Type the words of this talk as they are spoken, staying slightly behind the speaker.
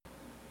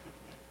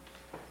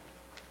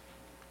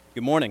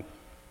Good morning.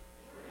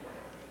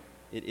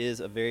 It is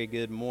a very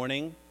good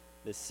morning,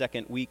 this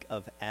second week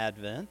of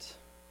Advent,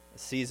 a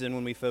season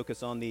when we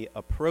focus on the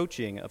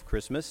approaching of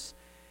Christmas,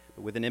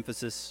 but with an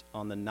emphasis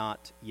on the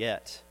not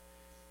yet.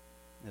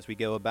 As we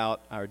go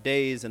about our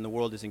days and the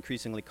world is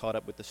increasingly caught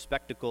up with the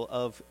spectacle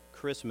of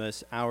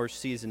Christmas, our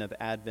season of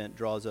Advent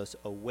draws us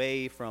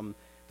away from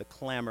the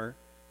clamor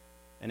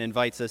and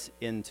invites us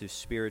into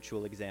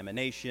spiritual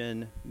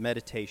examination,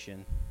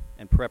 meditation,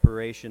 and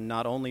preparation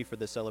not only for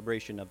the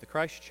celebration of the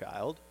Christ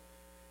child,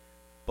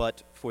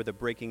 but for the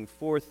breaking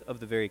forth of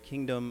the very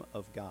kingdom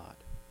of God.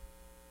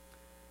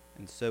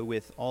 And so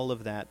with all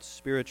of that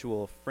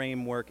spiritual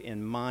framework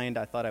in mind,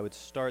 I thought I would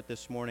start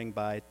this morning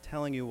by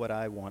telling you what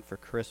I want for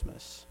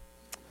Christmas.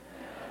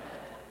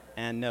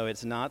 And no,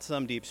 it's not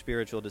some deep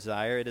spiritual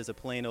desire. It is a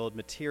plain old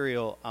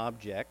material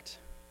object.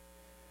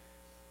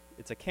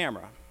 It's a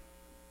camera.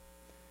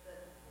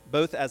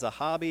 Both as a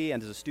hobby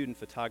and as a student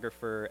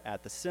photographer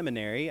at the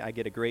seminary, I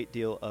get a great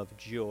deal of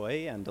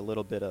joy and a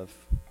little bit of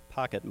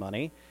pocket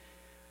money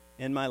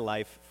in my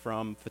life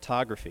from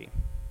photography.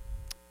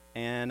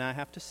 And I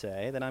have to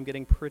say that I'm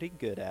getting pretty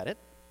good at it.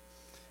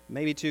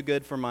 Maybe too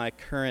good for my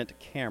current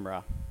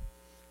camera.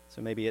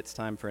 So maybe it's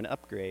time for an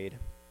upgrade.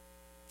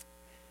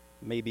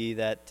 Maybe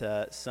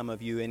that some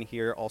of you in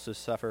here also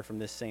suffer from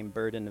this same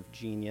burden of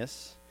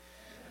genius.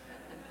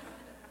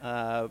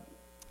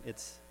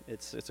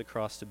 It's a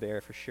cross to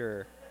bear for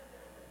sure.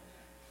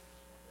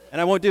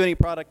 And I won't do any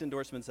product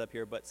endorsements up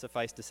here, but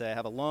suffice to say I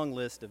have a long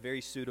list of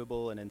very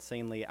suitable and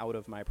insanely out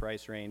of my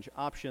price range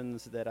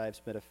options that I've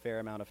spent a fair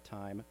amount of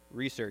time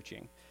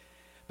researching.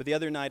 But the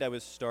other night I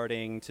was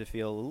starting to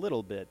feel a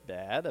little bit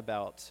bad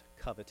about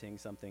coveting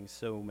something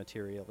so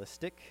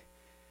materialistic.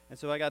 And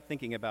so I got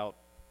thinking about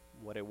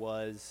what it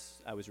was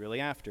I was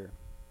really after.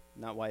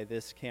 Not why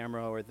this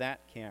camera or that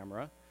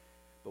camera,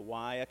 but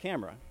why a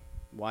camera?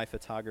 Why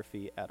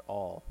photography at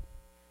all?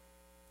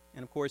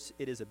 And of course,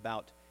 it is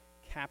about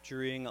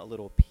capturing a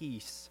little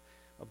piece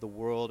of the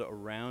world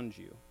around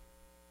you,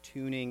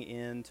 tuning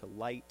in to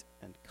light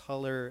and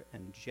color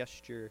and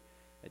gesture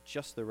at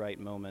just the right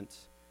moment,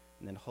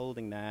 and then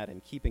holding that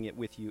and keeping it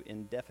with you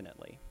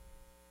indefinitely.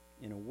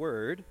 In a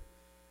word,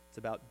 it's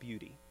about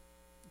beauty.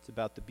 It's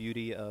about the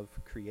beauty of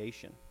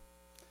creation.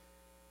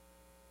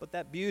 But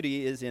that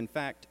beauty is in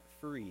fact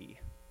free,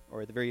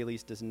 or at the very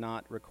least does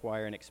not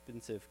require an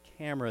expensive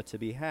camera to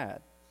be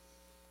had.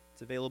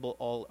 It's available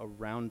all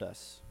around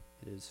us.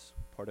 It is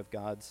part of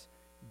God's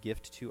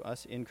gift to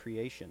us in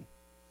creation.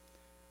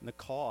 And the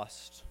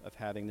cost of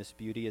having this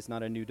beauty is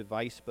not a new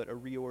device, but a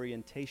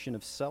reorientation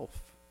of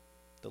self,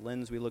 the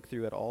lens we look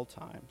through at all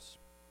times.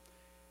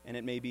 And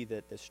it may be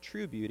that this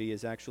true beauty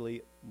is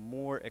actually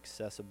more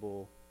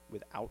accessible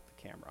without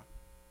the camera.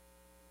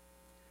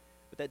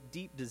 But that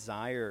deep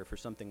desire for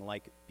something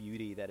like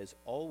beauty that is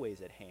always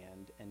at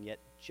hand and yet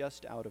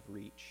just out of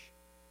reach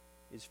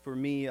is for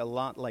me a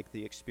lot like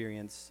the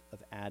experience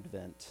of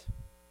Advent,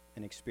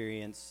 an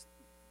experience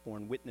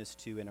borne witness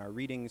to in our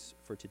readings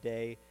for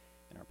today,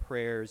 in our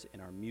prayers, in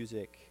our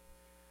music,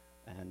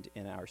 and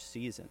in our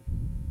season.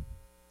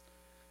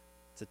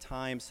 It's a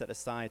time set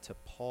aside to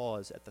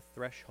pause at the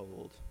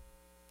threshold,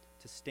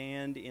 to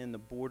stand in the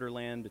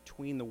borderland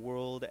between the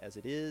world as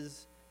it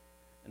is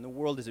and the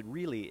world as it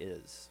really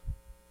is.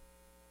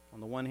 On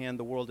the one hand,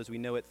 the world as we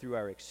know it through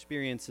our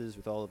experiences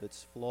with all of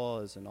its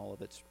flaws and all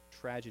of its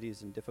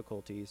tragedies and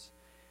difficulties,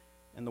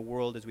 and the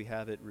world as we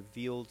have it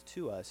revealed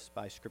to us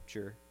by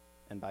Scripture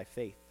and by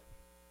faith.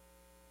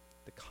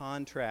 The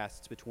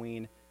contrasts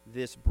between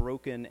this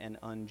broken and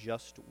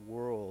unjust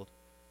world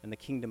and the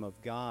kingdom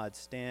of God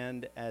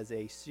stand as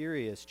a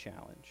serious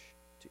challenge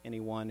to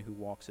anyone who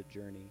walks a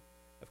journey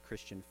of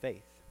Christian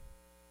faith.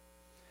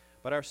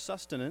 But our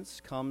sustenance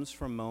comes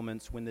from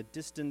moments when the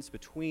distance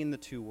between the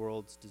two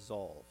worlds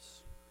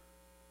dissolves,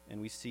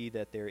 and we see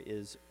that there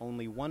is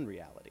only one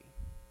reality.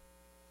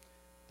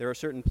 There are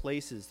certain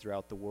places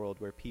throughout the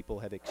world where people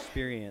have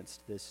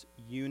experienced this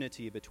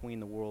unity between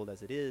the world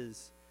as it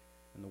is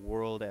and the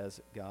world as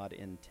God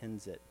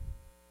intends it.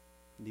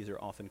 These are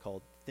often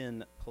called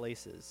thin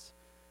places,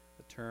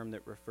 a term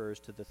that refers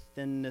to the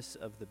thinness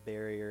of the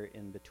barrier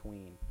in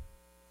between.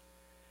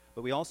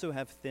 But we also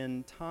have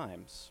thin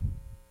times.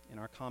 In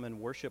our common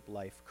worship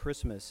life,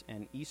 Christmas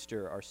and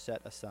Easter are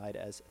set aside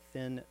as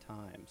thin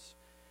times,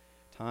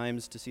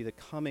 times to see the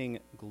coming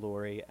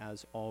glory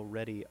as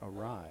already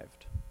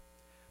arrived.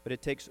 But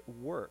it takes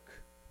work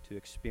to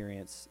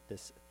experience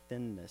this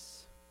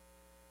thinness.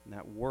 And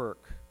that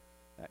work,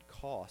 that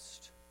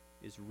cost,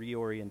 is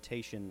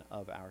reorientation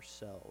of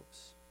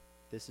ourselves.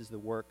 This is the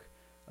work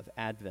of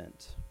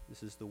Advent.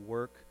 This is the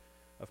work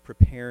of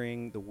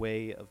preparing the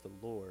way of the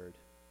Lord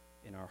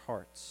in our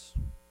hearts.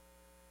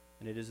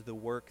 And it is the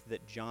work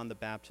that John the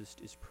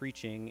Baptist is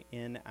preaching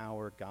in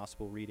our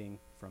gospel reading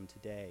from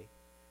today.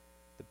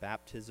 The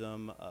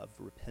baptism of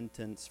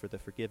repentance for the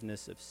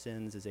forgiveness of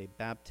sins is a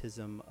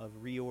baptism of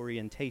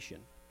reorientation,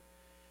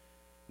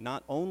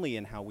 not only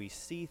in how we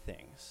see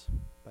things,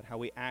 but how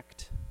we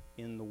act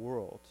in the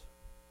world.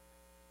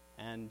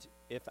 And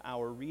if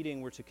our reading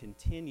were to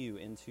continue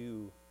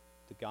into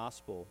the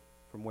gospel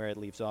from where it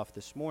leaves off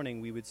this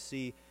morning, we would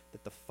see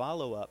that the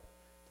follow-up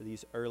to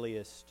these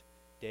earliest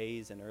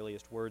days and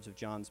earliest words of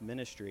John's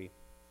ministry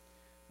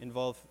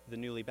involve the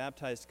newly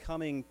baptized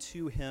coming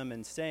to him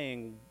and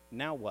saying,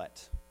 now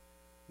what?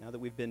 Now that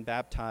we've been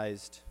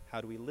baptized,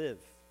 how do we live?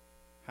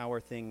 How are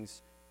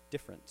things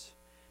different?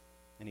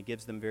 And he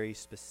gives them very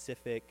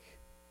specific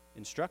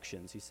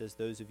instructions. He says,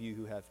 those of you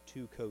who have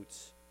 2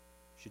 coats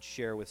should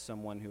share with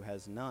someone who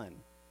has none.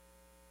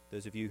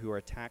 Those of you who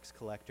are tax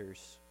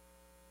collectors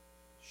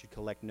should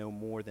collect no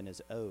more than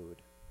is owed.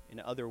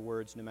 In other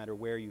words, no matter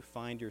where you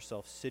find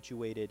yourself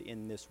situated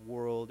in this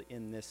world,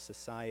 in this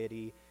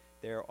society,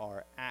 there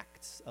are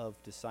acts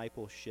of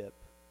discipleship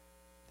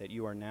that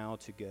you are now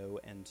to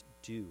go and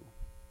do.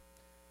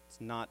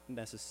 It's not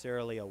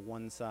necessarily a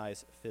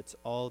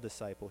one-size-fits-all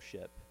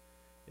discipleship.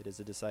 It is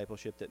a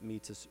discipleship that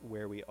meets us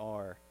where we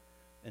are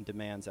and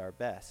demands our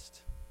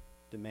best,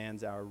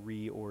 demands our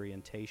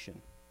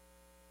reorientation.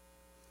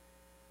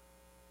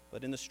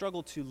 But in the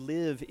struggle to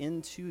live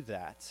into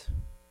that,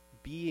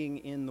 being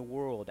in the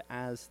world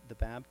as the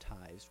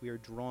baptized, we are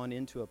drawn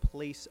into a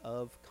place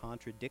of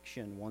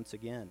contradiction once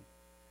again.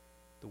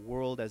 The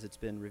world as it's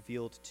been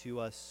revealed to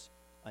us,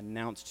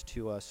 announced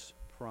to us,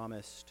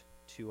 promised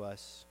to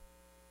us.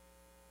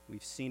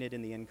 We've seen it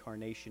in the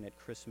incarnation at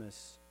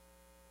Christmas.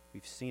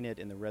 We've seen it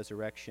in the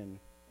resurrection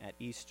at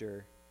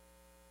Easter.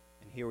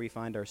 And here we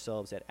find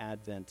ourselves at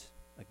Advent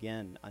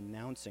again,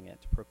 announcing it,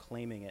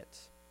 proclaiming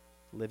it,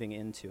 living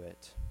into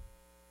it.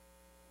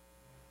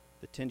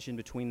 The tension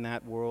between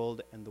that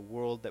world and the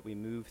world that we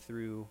move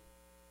through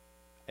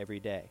every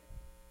day.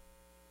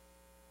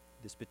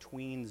 This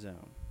between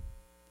zone,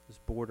 this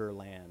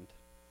borderland,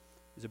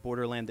 is a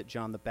borderland that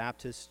John the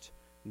Baptist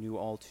knew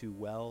all too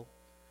well.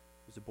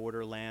 It was a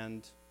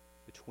borderland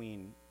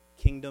between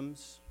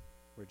kingdoms,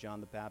 where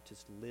John the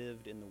Baptist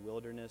lived in the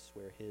wilderness,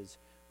 where his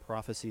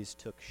prophecies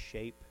took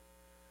shape.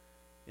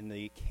 In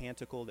the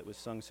canticle that was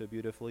sung so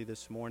beautifully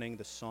this morning,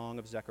 the Song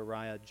of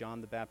Zechariah,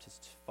 John the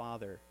Baptist's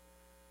father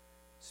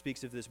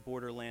speaks of this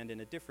borderland in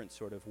a different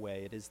sort of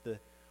way. It is the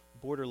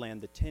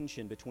borderland, the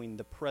tension between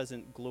the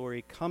present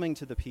glory coming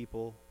to the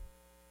people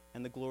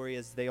and the glory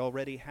as they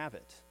already have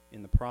it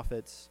in the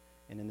prophets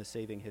and in the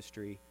saving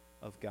history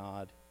of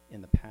God in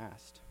the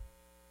past.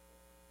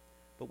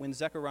 But when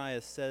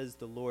Zechariah says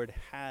the Lord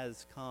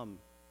has come,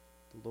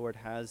 the Lord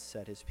has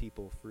set his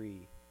people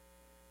free,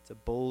 it's a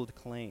bold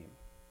claim.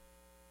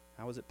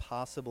 How is it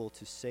possible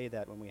to say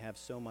that when we have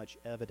so much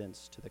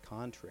evidence to the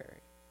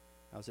contrary?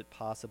 How is it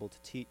possible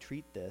to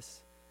treat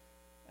this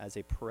as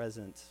a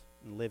present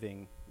and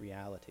living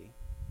reality?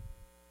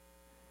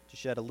 To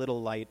shed a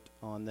little light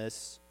on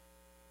this,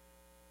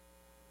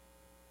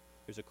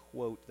 there's a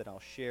quote that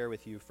I'll share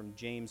with you from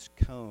James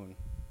Cone,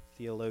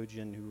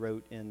 theologian who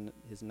wrote in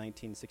his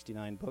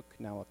 1969 book,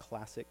 now a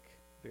classic,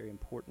 very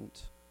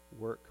important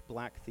work,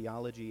 Black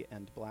Theology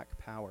and Black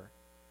Power.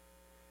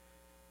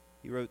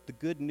 He wrote, "The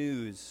good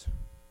news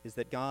is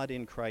that God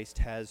in Christ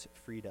has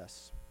freed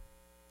us.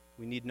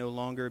 We need no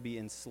longer be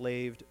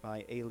enslaved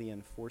by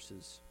alien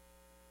forces.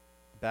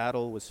 The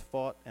battle was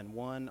fought and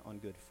won on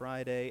Good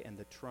Friday, and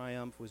the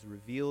triumph was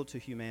revealed to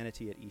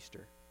humanity at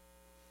Easter.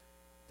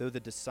 Though the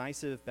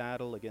decisive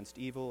battle against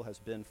evil has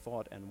been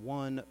fought and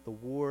won, the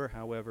war,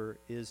 however,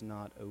 is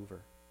not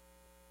over.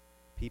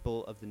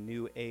 People of the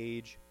new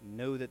age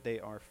know that they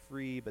are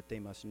free, but they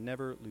must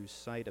never lose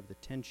sight of the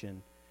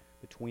tension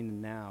between the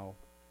now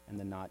and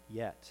the not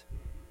yet.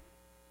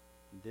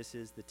 This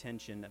is the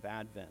tension of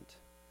Advent,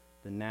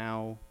 the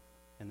now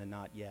and the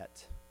not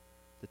yet,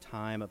 the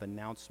time of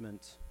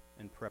announcement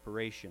and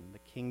preparation. The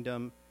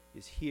kingdom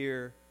is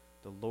here,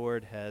 the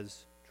Lord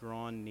has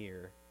drawn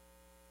near,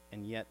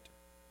 and yet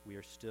we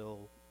are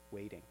still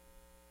waiting."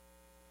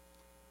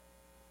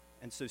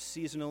 And so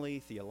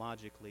seasonally,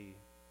 theologically,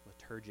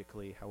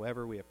 liturgically,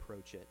 however we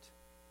approach it,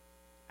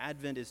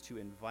 Advent is to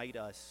invite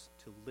us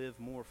to live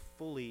more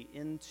fully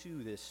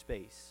into this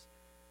space,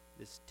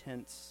 this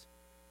tense,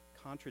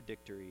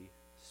 contradictory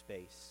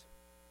space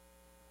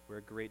where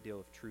a great deal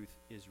of truth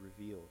is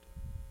revealed.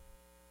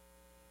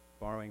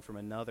 Borrowing from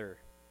another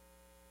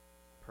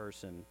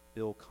person,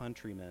 Bill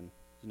Countryman,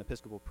 who's an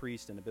Episcopal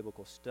priest and a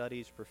biblical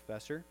studies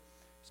professor,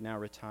 who's now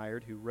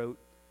retired, who wrote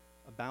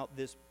about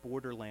this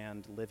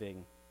borderland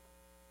living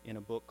in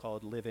a book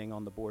called Living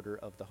on the Border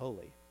of the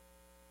Holy.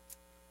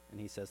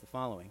 And he says the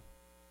following: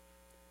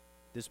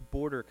 "This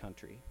border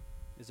country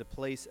is a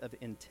place of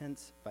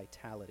intense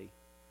vitality.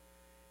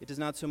 It does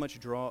not so much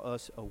draw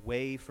us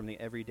away from the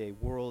everyday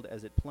world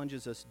as it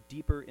plunges us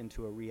deeper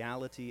into a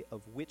reality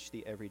of which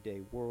the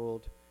everyday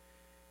world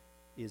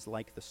is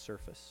like the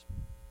surface.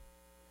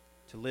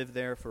 To live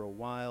there for a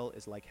while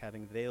is like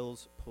having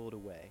veils pulled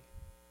away.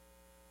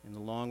 In the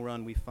long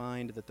run, we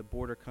find that the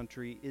border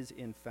country is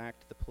in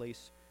fact the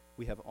place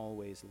we have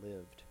always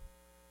lived,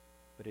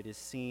 but it is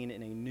seen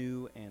in a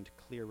new and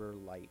clearer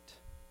light.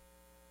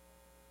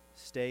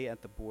 Stay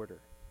at the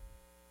border,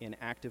 in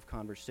active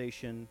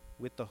conversation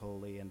with the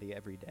holy and the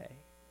everyday."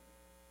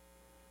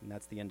 And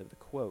that's the end of the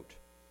quote.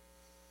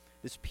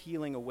 this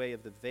peeling away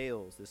of the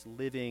veils, this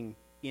living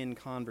in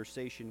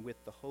conversation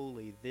with the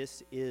holy,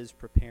 this is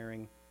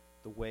preparing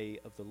the way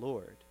of the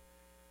Lord.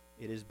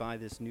 It is by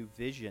this new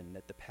vision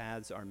that the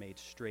paths are made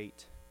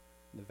straight,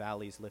 the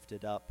valleys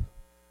lifted up,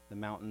 the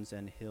mountains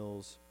and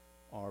hills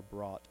are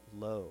brought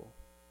low.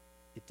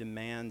 It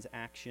demands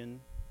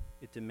action,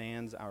 it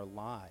demands our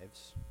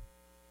lives,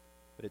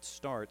 but it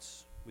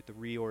starts with the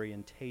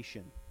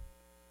reorientation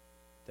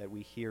that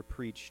we hear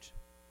preached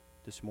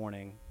this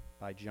morning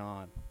by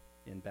John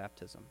in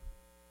baptism.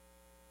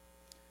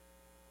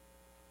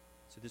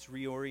 So this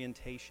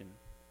reorientation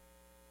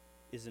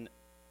is an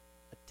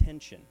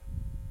attention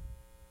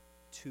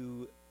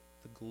to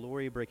the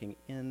glory breaking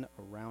in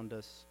around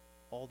us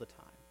all the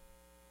time.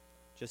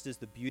 Just as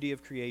the beauty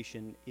of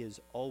creation is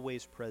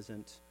always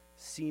present,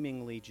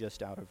 seemingly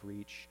just out of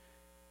reach,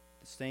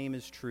 the same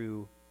is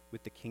true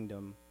with the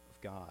kingdom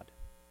of God.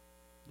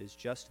 It is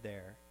just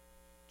there,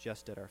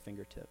 just at our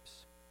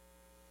fingertips.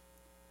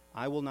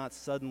 I will not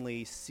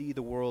suddenly see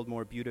the world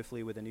more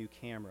beautifully with a new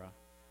camera,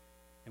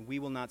 and we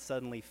will not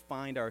suddenly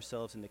find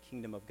ourselves in the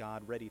kingdom of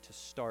God ready to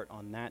start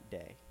on that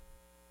day.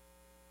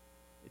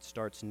 It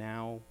starts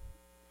now,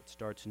 it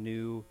starts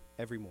new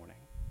every morning.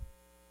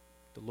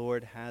 The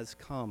Lord has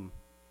come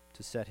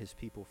to set his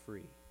people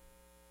free.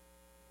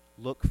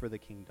 Look for the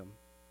kingdom.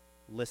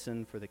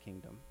 Listen for the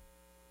kingdom.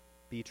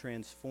 Be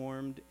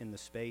transformed in the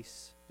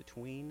space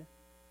between,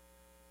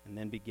 and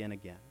then begin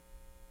again.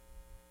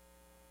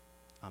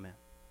 Amen.